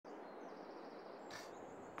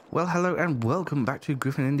Well, hello and welcome back to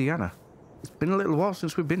Griffin, Indiana. It's been a little while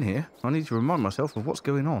since we've been here. I need to remind myself of what's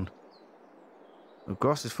going on. The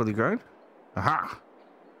grass is fully grown. Aha!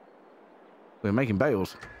 We're making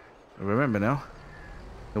bales. I remember now.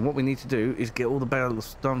 And what we need to do is get all the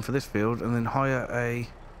bales done for this field and then hire a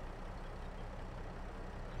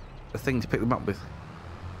thing to pick them up with.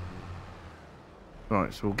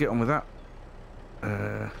 Right, so we'll get on with that.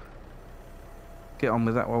 Get on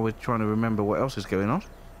with that while we're trying to remember what else is going on.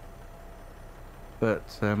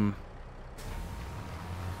 But,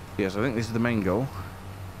 yes, I think this is the main goal.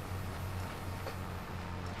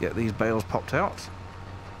 Get these bales popped out.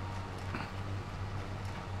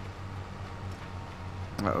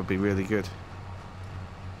 That would be really good.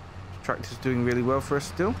 The tractor's doing really well for us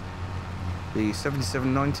still. The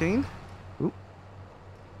 7719. Ooh.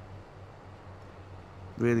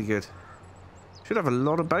 Really good. Should have a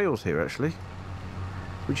lot of bales here, actually.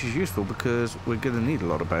 Which is useful because we're going to need a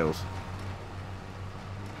lot of bales.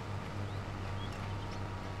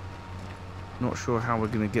 Not sure how we're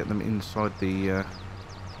going to get them inside the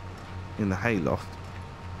in the hay loft.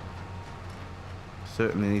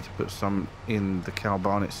 Certainly need to put some in the cow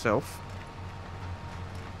barn itself.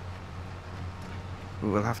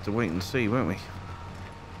 We'll have to wait and see, won't we?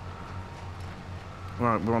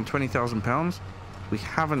 Right, we're on £20,000. We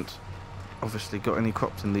haven't obviously got any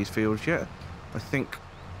crops in these fields yet. I think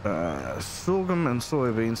sorghum and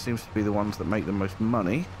soybeans seems to be the ones that make the most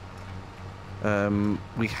money.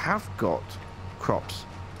 We have got crops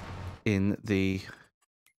in the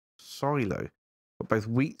silo. Got both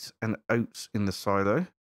wheat and oats in the silo.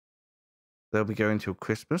 They'll be going till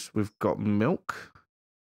Christmas. We've got milk.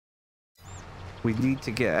 We need to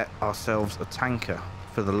get ourselves a tanker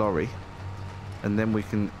for the lorry, and then we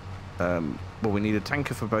can well, we need a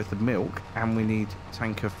tanker for both the milk and we need a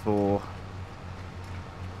tanker for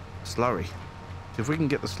slurry. So if we can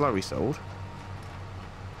get the slurry sold,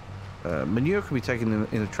 manure can be taken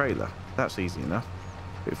in a trailer. That's easy enough.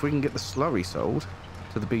 But if we can get the slurry sold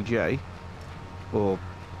to the BJ or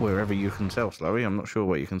wherever you can sell slurry, I'm not sure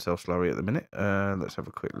where you can sell slurry at the minute. Let's have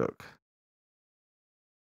a quick look.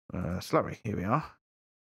 Slurry, here we are.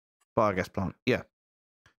 Biogas plant, yeah.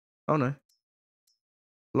 Oh no.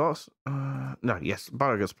 Lots. No, yes,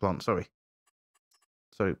 biogas plant. Sorry.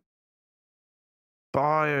 So,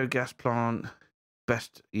 biogas plant.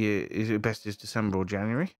 Best is December or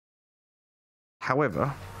January.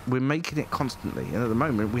 However, we're making it constantly, and at the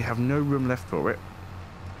moment we have no room left for it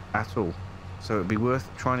at all. So it'd be worth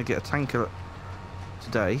trying to get a tanker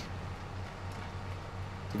today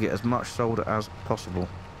to get as much sold as possible.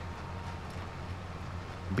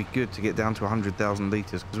 It'd be good to get down to 100,000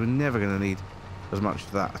 litres because we're never going to need as much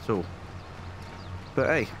of that at all. But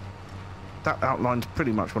hey, that outlines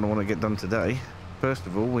pretty much what I want to get done today. First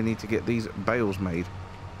of all, we need to get these bales made.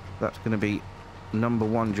 That's going to be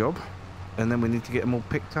 #1 job. And then we need to get them all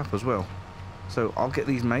picked up as well. So I'll get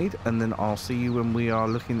these made and then I'll see you when we are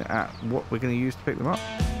looking at what we're going to use to pick them up.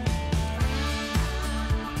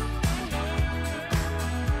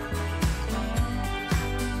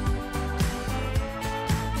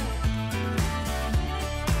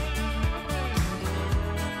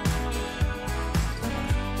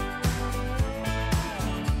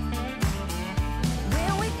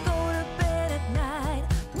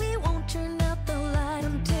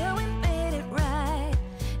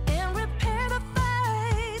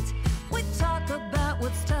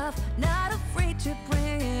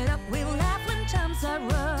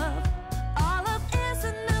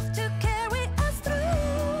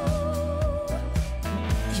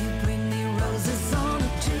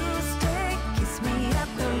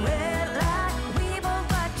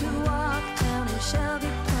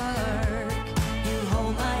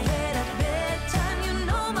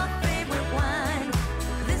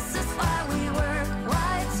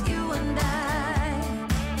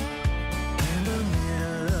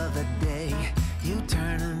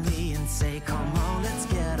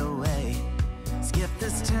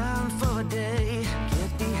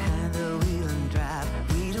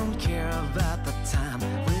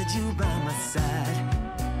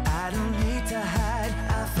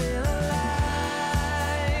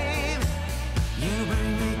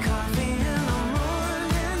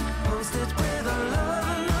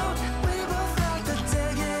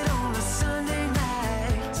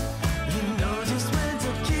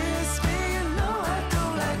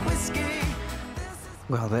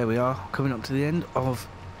 Well, there we are, coming up to the end of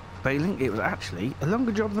baling. It was actually a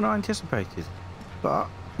longer job than I anticipated, but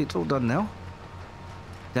it's all done now.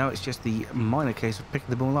 Now it's just the minor case of picking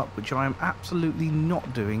them all up, which I am absolutely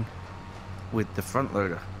not doing with the front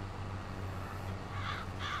loader.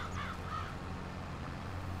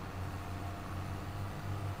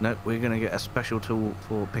 No, we're going to get a special tool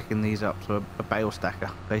for picking these up, so a bale stacker,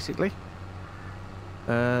 basically.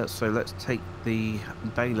 So let's take the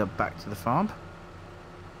baler back to the farm.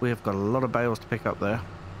 We have got a lot of bales to pick up there.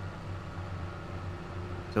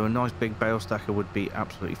 So a nice big bale stacker would be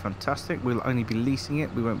absolutely fantastic. We'll only be leasing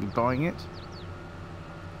it, we won't be buying it.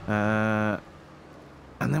 And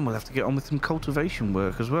then we'll have to get on with some cultivation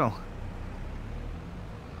work as well.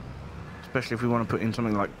 Especially if we want to put in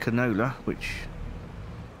something like canola, which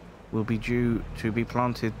will be due to be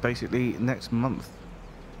planted basically next month.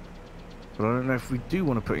 But I don't know if we do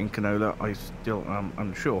want to put in canola. I still am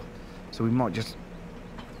unsure. So we might just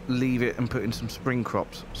leave it and put in some spring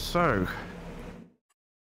crops. So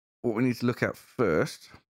what we need to look at first,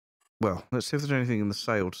 well, let's see if there's anything in the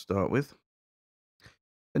sale to start with.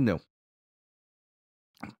 And no.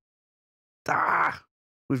 Ah!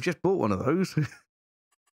 We've just bought one of those.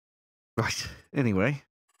 Right, anyway.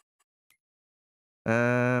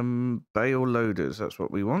 Bale loaders, that's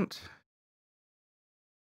what we want.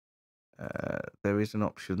 There is an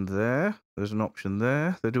option there. There's an option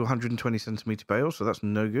there. They do 120 centimetre bales, so that's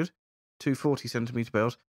no good. 240 centimetre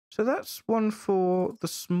bales. So that's one for the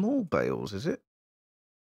small bales, is it?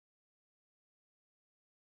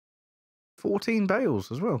 14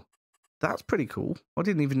 bales as well. That's pretty cool. I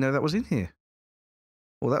didn't even know that was in here.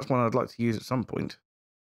 Well, that's one I'd like to use at some point.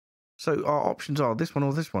 So our options are this one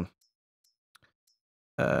or this one.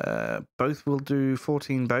 Both will do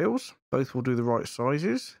 14 bales. Both will do the right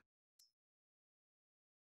sizes.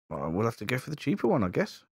 We'll have to go for the cheaper one, I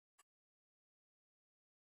guess.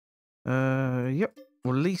 Yep.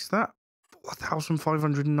 We'll lease that.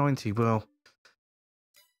 4,590. Well,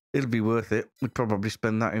 it'll be worth it. We'd probably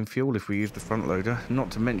spend that in fuel if we used the front loader.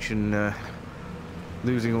 Not to mention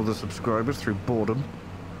losing all the subscribers through boredom.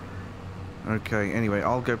 Okay, anyway,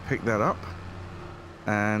 I'll go pick that up.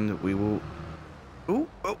 And we will... Oh,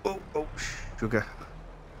 sugar.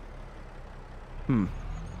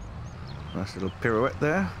 Nice little pirouette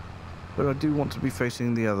there. But I do want to be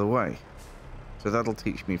facing the other way. So that'll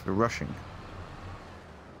teach me for rushing.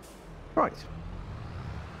 Right.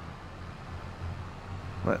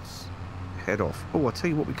 Let's head off. Oh, I'll tell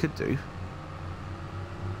you what we could do.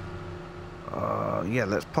 Yeah,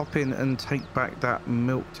 let's pop in and take back that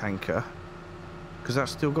milk tanker. Because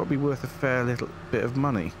that's still got to be worth a fair little bit of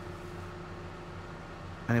money.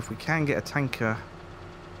 And if we can get a tanker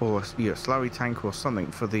or a slurry tank or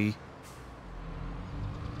something for the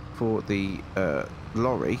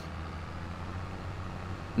lorry.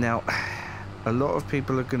 Now, a lot of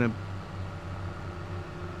people are going to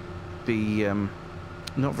be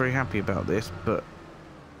not very happy about this, but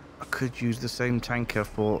I could use the same tanker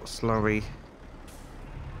for slurry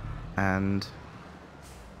and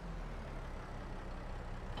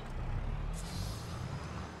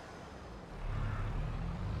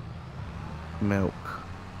milk.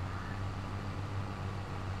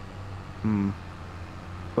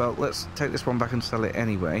 Well, let's take this one back and sell it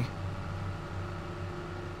anyway.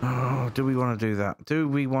 Oh, do we want to do that? Do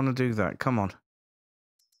we want to do that? Come on.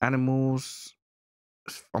 Animals.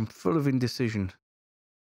 I'm full of indecision.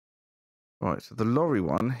 Right, so the lorry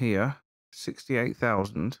one here,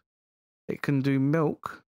 68,000. It can do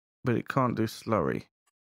milk, but it can't do slurry.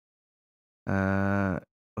 I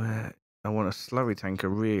want a slurry tanker,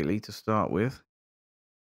 really, to start with.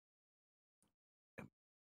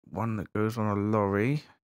 One that goes on a lorry.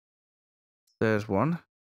 There's one.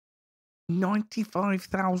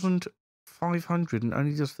 95,500 and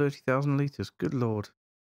only does 30,000 litres. Good Lord.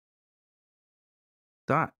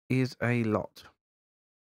 That is a lot.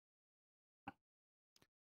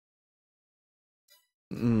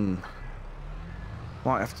 Might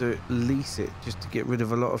have to lease it just to get rid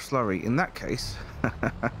of a lot of slurry. In that case,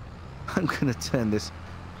 I'm going to turn this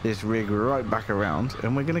rig right back around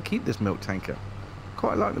and we're going to keep this milk tanker.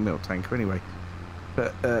 Quite like the milk tanker anyway.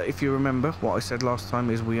 But if you remember, what I said last time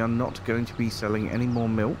is we are not going to be selling any more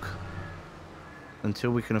milk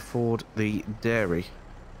until we can afford the dairy.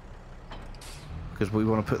 Because we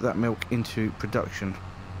want to put that milk into production.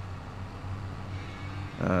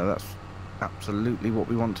 That's absolutely what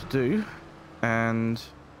we want to do. And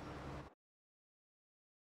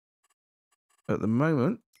at the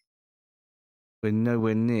moment, we're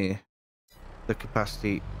nowhere near the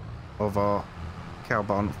capacity of our cow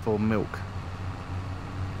barn for milk.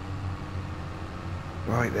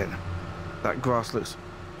 Right then, that grass looks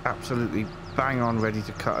absolutely bang on ready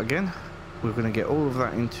to cut again. We're going to get all of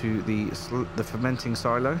that into the fermenting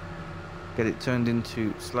silo, get it turned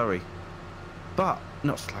into slurry. But,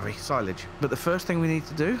 not slurry, silage. But the first thing we need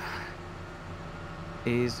to do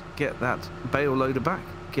is get that bale loader back,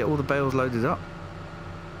 get all the bales loaded up,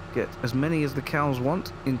 get as many as the cows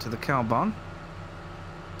want into the cow barn,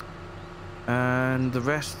 and the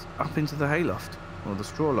rest up into the hay loft, or the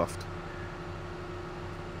straw loft.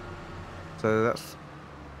 So that's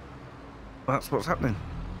what's happening.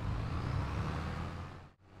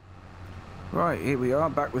 Right, here we are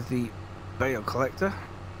back with the bale collector.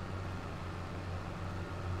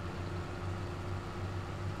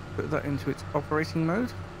 Put that into its operating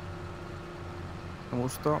mode, and we'll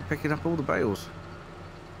start picking up all the bales.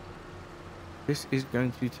 This is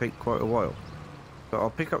going to take quite a while, but I'll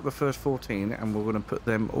pick up the first 14 and we're going to put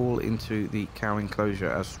them all into the cow enclosure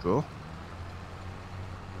as straw.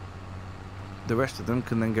 The rest of them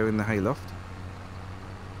can then go in the hay loft.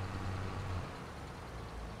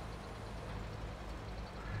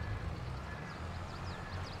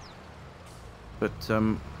 But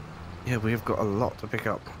yeah, we have got a lot to pick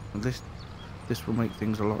up. This will make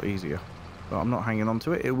things a lot easier. But I'm not hanging on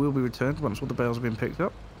to it. It will be returned once all the bales have been picked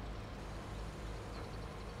up.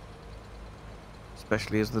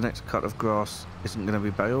 Especially as the next cut of grass isn't going to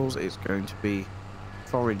be bales, it's going to be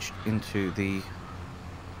foraged into the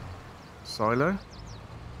silo. I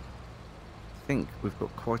think we've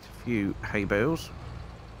got quite a few hay bales.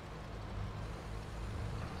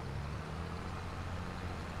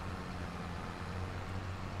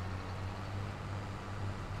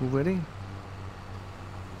 Already.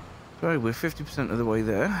 So we're 50% of the way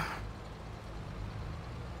there.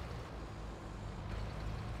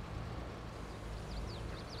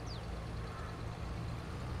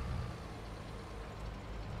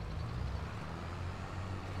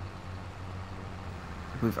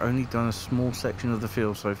 We've only done a small section of the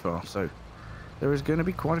field so far, so there is going to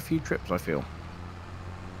be quite a few trips, I feel.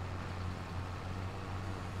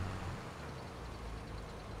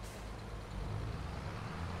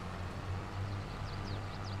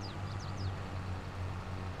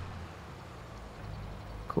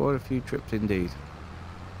 Quite a few trips indeed.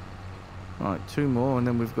 Right, 2 more and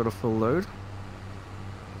then we've got a full load.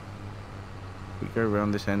 We go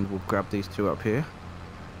around this end, we'll grab these 2 up here.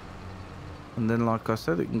 And then, like I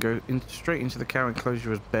said, it can go straight into the cow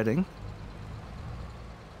enclosure as bedding,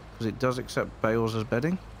 because it does accept bales as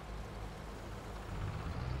bedding.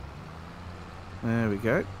 There we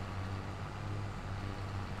go.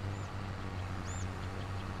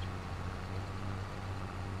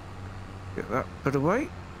 Get that put away.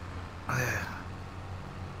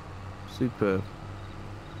 Superb.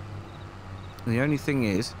 And the only thing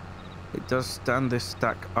is, it does stand this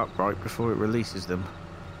stack upright before it releases them.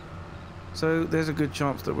 So there's a good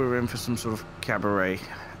chance that we're in for some sort of cabaret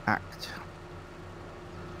act.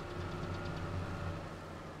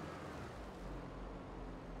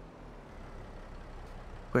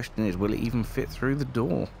 Question is, will it even fit through the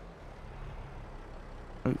door?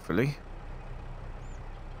 Hopefully.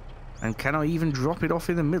 And can I even drop it off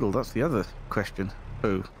in the middle? That's the other question.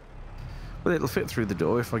 Oh. Well, it'll fit through the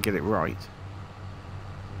door if I get it right.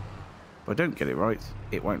 If I don't get it right,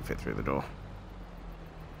 it won't fit through the door.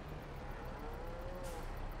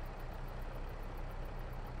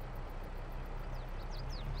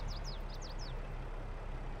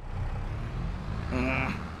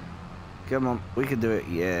 Come on, we can do it.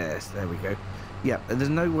 Yes, there we go. Yeah, there's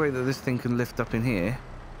no way that this thing can lift up in here.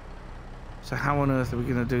 So how on earth are we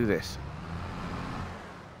going to do this?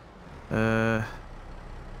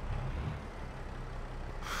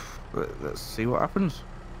 Let's see what happens.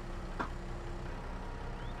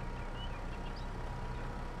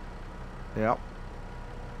 Yep.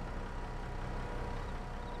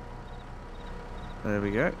 There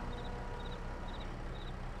we go.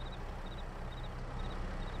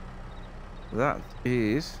 That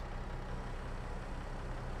is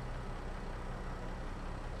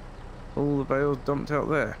all the bales dumped out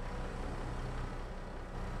there.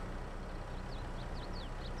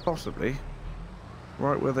 Possibly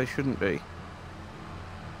right where they shouldn't be.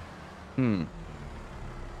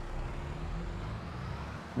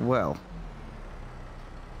 Well,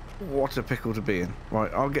 what a pickle to be in.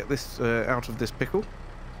 Right, I'll get this out of this pickle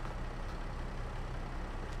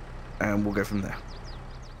and we'll go from there.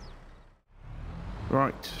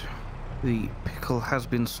 Right, the pickle has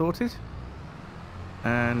been sorted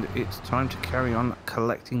and it's time to carry on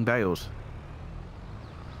collecting bales.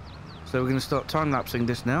 So we're going to start time-lapsing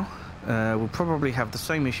this now. We'll probably have the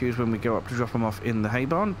same issues when we go up to drop them off in the hay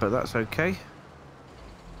barn, but that's okay,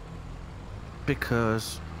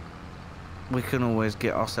 because we can always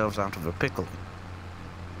get ourselves out of a pickle.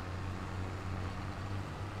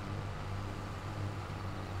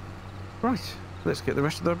 Right, let's get the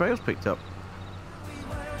rest of the bales picked up.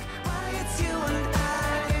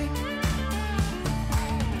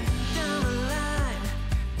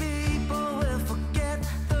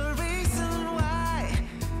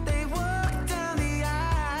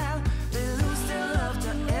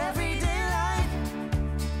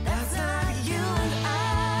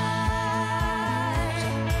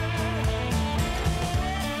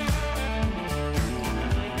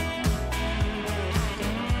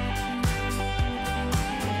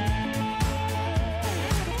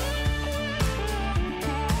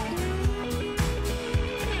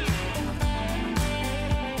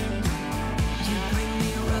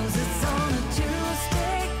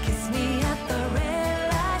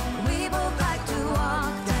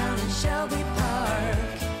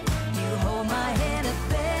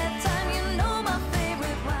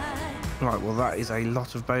 Right, well that is a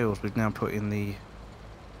lot of bales we've now put in the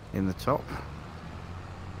top.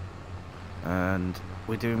 And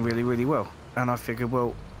we're doing really, really well. And I figured,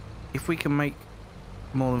 well, if we can make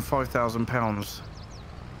more than £5,000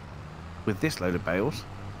 with this load of bales,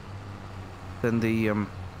 then the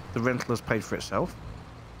rental has paid for itself,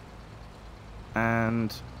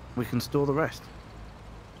 and we can store the rest.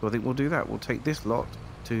 So I think we'll do that. We'll take this lot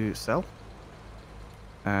to sell,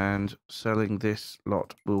 and selling this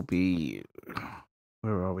lot will be,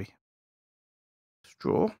 where are we?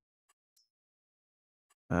 Straw.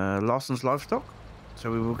 Larson's livestock.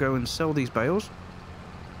 So we will go and sell these bales,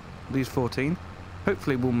 these 14.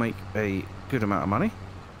 Hopefully we'll make a good amount of money,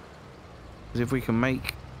 because if we can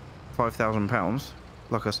make £5,000,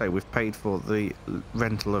 like I say, we've paid for the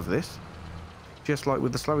rental of this, just like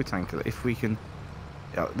with the slurry tanker. If we can,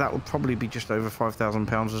 that will probably be just over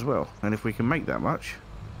 £5,000 as well, and if we can make that much,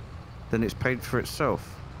 then it's paid for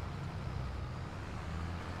itself.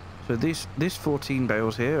 So this 14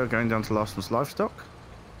 bales here are going down to Larson's livestock,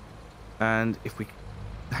 and if we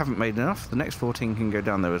haven't made enough, the next 14 can go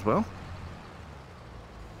down there as well.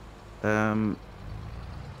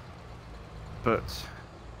 But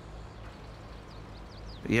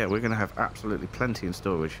yeah, we're going to have absolutely plenty in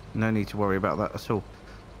storage. No need to worry about that at all.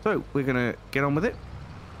 So we're going to get on with it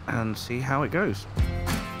and see how it goes.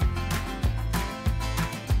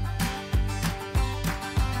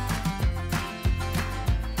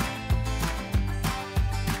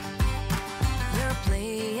 You're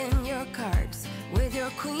playing your cards with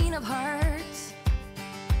your queen of hearts.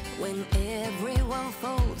 When everyone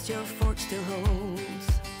folds, your fork still holds.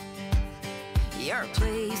 You're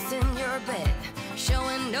placing your bet,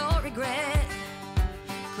 showing no regret.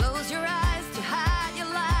 Close your eyes to hide your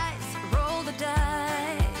lies, roll the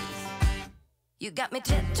dice. You got me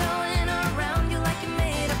tiptoeing around you like you're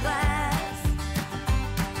made of glass.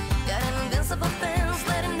 Got an invincible fence,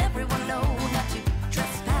 letting everyone know not to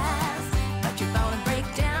trespass. But you're bound to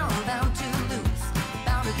break down, bound to lose,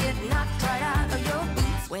 bound to get knocked right out of your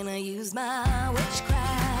boots when I use my witchcraft.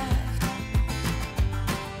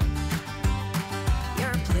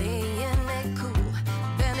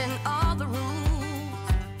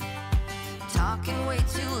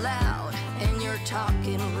 Loud and you're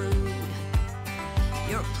talking rude.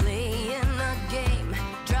 You're playing a game,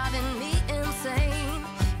 driving me insane.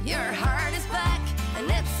 Your heart is back, and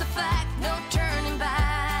it's a fact, no turning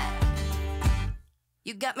back.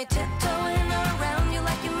 You got me tiptoeing around you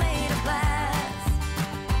like you're made of glass.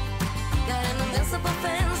 Got an invincible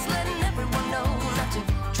fence, letting everyone know not to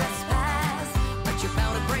trespass. But you're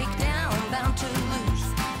bound to break down, bound to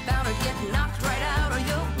lose, bound to get knocked right out of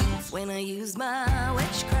your boots when I use my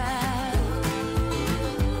witchcraft.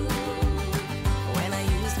 When I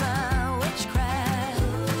use my witchcraft.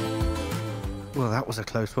 Well, that was a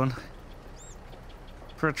close one.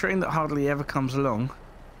 For a train that hardly ever comes along,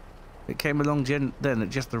 it came along then at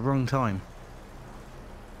just the wrong time.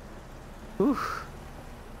 Whew.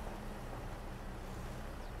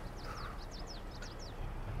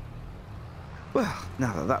 Well,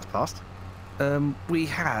 now that that's passed, we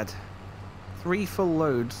had 3 full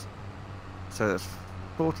loads, so that's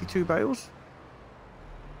 42 bales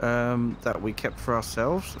that we kept for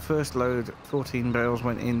ourselves. The first load, 14 bales,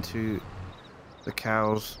 went into the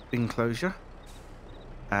cows' enclosure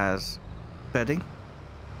as bedding.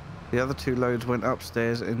 The other 2 loads went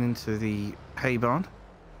upstairs and into the hay barn.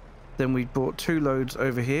 Then we brought 2 loads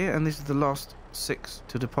over here, and this is the last 6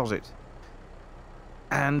 to deposit.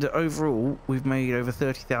 And overall, we've made over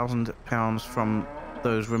 £30,000 from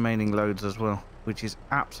those remaining loads as well, which is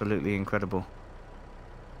absolutely incredible.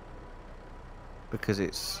 Because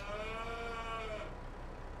it's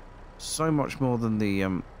so much more than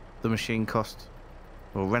the machine cost,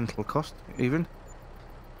 or rental cost even.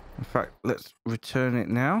 In fact, let's return it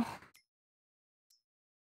now.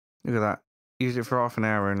 Look at that. Use it for half an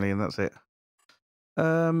hour only, and that's it.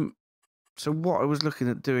 So what I was looking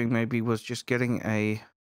at doing maybe was just getting a...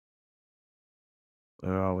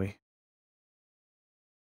 Where are we?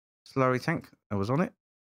 Slurry tank. I was on it.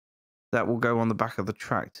 That will go on the back of the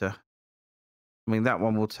tractor. I mean, that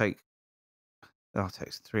one will take... Oh, it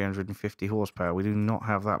takes 350 horsepower. We do not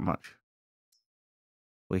have that much.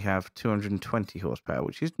 We have 220 horsepower,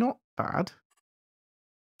 which is not bad,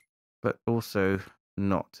 but also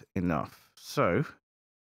not enough. So,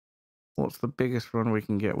 what's the biggest one we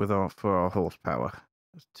can get with for our horsepower?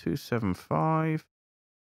 That's 275,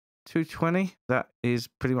 220. That is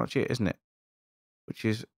pretty much it, isn't it? Which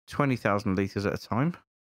is 20,000 litres at a time.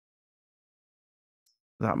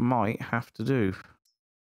 That might have to do.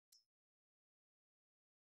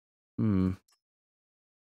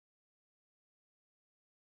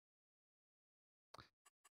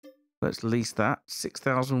 Let's lease that.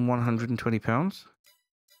 £6,120.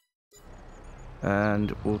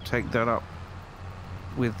 And we'll take that up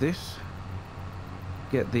with this.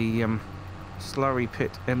 Get the slurry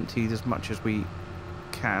pit emptied as much as we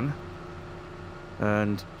can.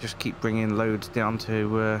 And just keep bringing loads down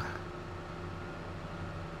to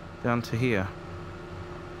here.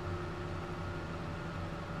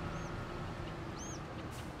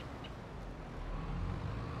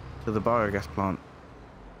 To the biogas plant.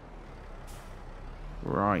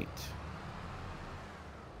 Right.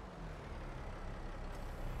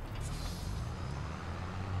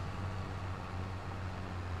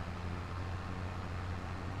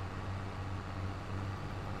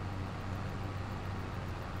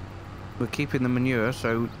 We're keeping the manure,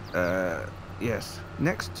 so yes.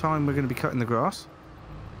 Next time we're going to be cutting the grass.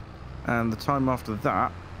 And the time after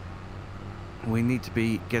that, we need to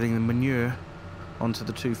be getting the manure onto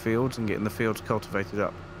the 2 fields and getting the fields cultivated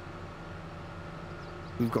up.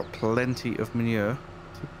 We've got plenty of manure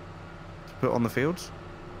to put on the fields.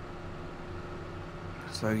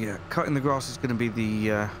 So yeah, cutting the grass is going to be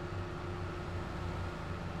the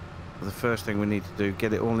first thing we need to do.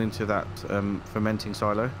 Get it all into that fermenting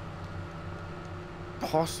silo.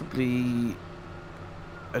 Possibly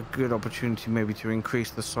a good opportunity maybe to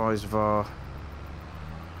increase the size of our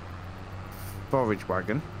forage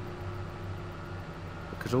wagon,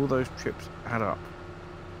 because all those trips add up.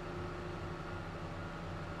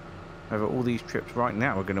 However, all these trips right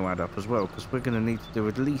now are going to add up as well, because we're going to need to do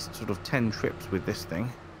at least sort of 10 trips with this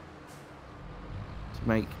thing to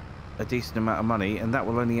make a decent amount of money, and that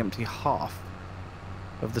will only empty half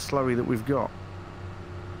of the slurry that we've got.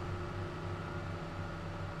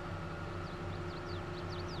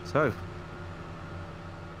 So,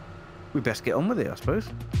 we best get on with it, I suppose.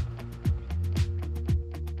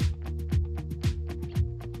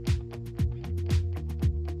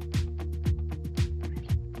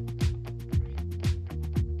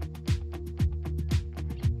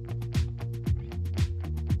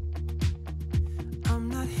 I'm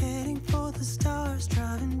not heading for the stars,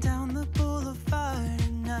 driving down the boulevard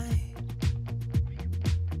at night,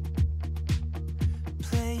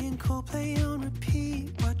 playing Coldplay on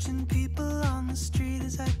repeat, watching people on the street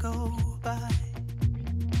as I go by.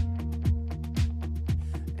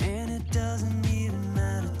 And it doesn't even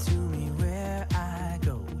matter to me where I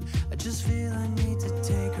go, I just feel I need to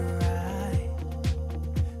take a ride.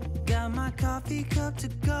 Got my coffee cup to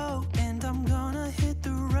go, and I'm gonna hit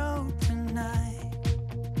the road tonight.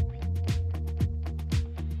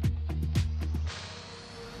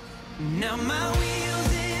 Now my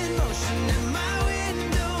wheels in motion and my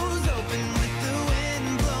windows open with the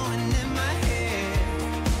wind blowing in my hair.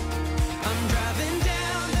 I'm driving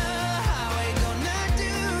down the highway, gonna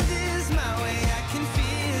do this my way. I can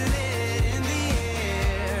feel it in the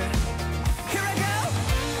air. Here I go.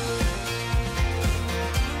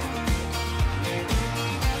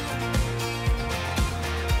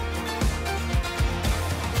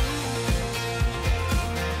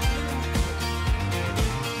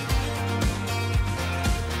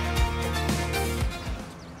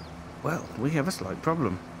 Well, we have a slight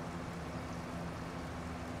problem.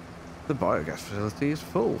 The biogas facility is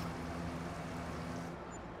full.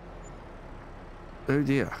 Oh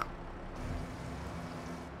dear.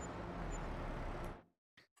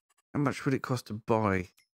 How much would it cost to buy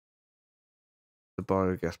the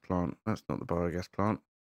biogas plant? That's not the biogas plant.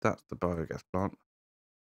 That's the biogas plant.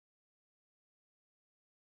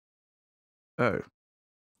 Oh.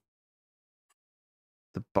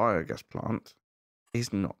 The biogas plant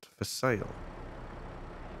is not for sale.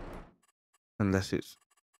 Unless it's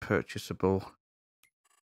purchasable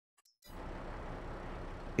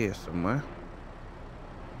here somewhere.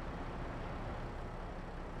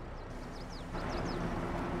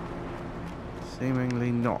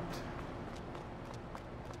 Seemingly not.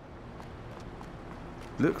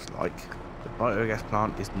 Looks like the biogas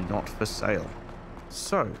plant is not for sale.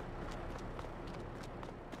 So,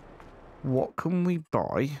 what can we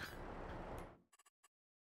buy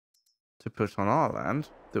to put on our land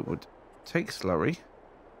that would take slurry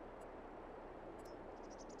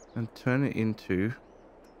and turn it into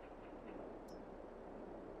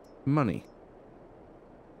money?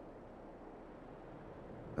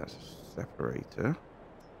 That's a separator.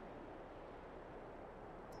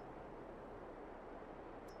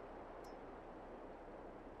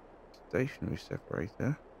 Stationary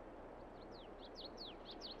separator.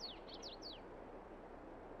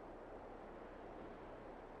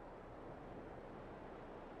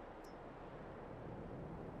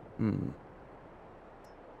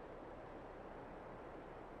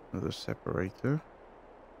 Another separator.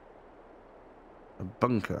 A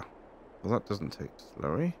bunker. Well, that doesn't take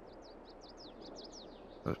slurry.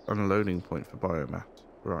 Unloading point for biomass.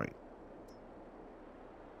 Right.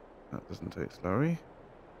 That doesn't take slurry.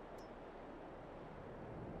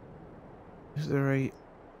 Is there a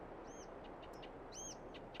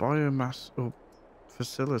biomass or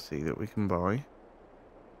facility that we can buy?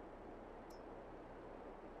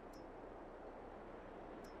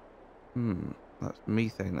 That's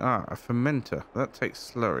methane. Ah, a fermenter. That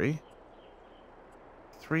takes slurry.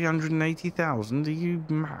 380,000? Are you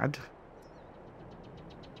mad?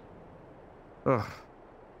 Ugh.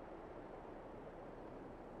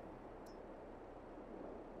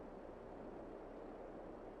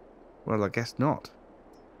 Well, I guess not.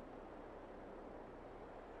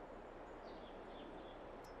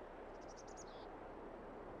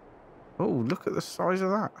 Oh, look at the size of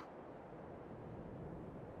that.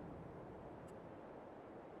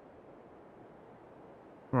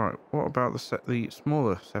 Right, what about the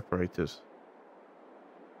smaller separators?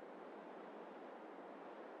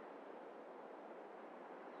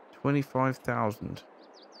 $25,000.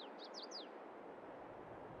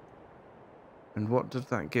 And what does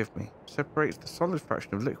that give me? Separates the solid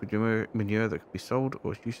fraction of liquid manure that could be sold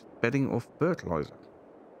or used as bedding or fertilizer.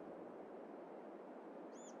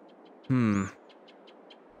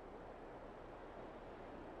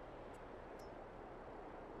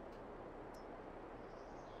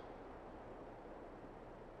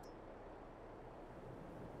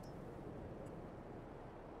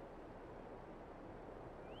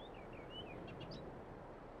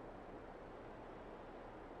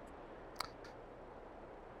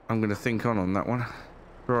 I'm going to think on that one.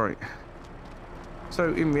 Right.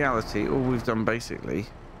 So, in reality, all we've done basically...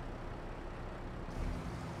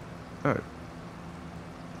 Oh.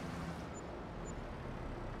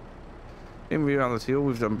 In reality, all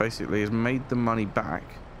we've done basically is made the money back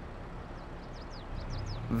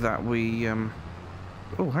that we... Oh,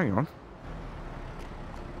 hang on.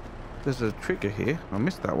 There's a trigger here. I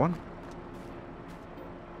missed that one.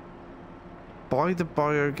 Buy the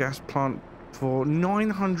biogas plant for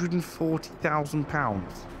 £940,000.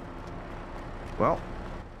 Well,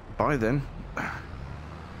 buy then.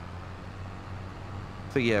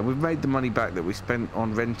 So yeah, we've made the money back that we spent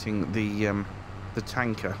on renting the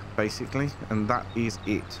tanker, basically, and that is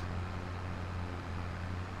it.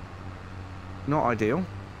 Not ideal.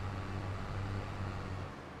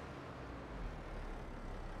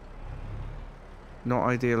 Not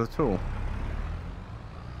ideal at all.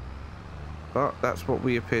 But that's what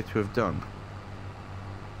we appear to have done.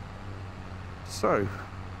 So,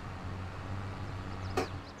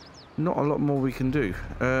 not a lot more we can do.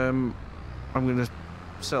 I'm going to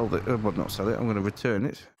sell the... well, not sell it. I'm going to return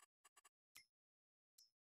it.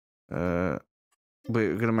 We're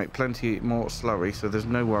going to make plenty more slurry, so there's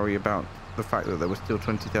no worry about the fact that there was still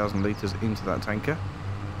 20,000 litres into that tanker.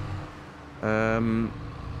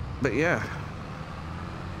 But yeah.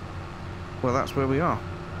 Well, that's where we are.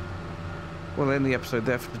 We'll end the episode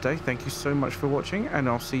there for today. Thank you so much for watching, and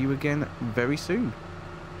I'll see you again very soon.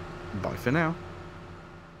 Bye for now.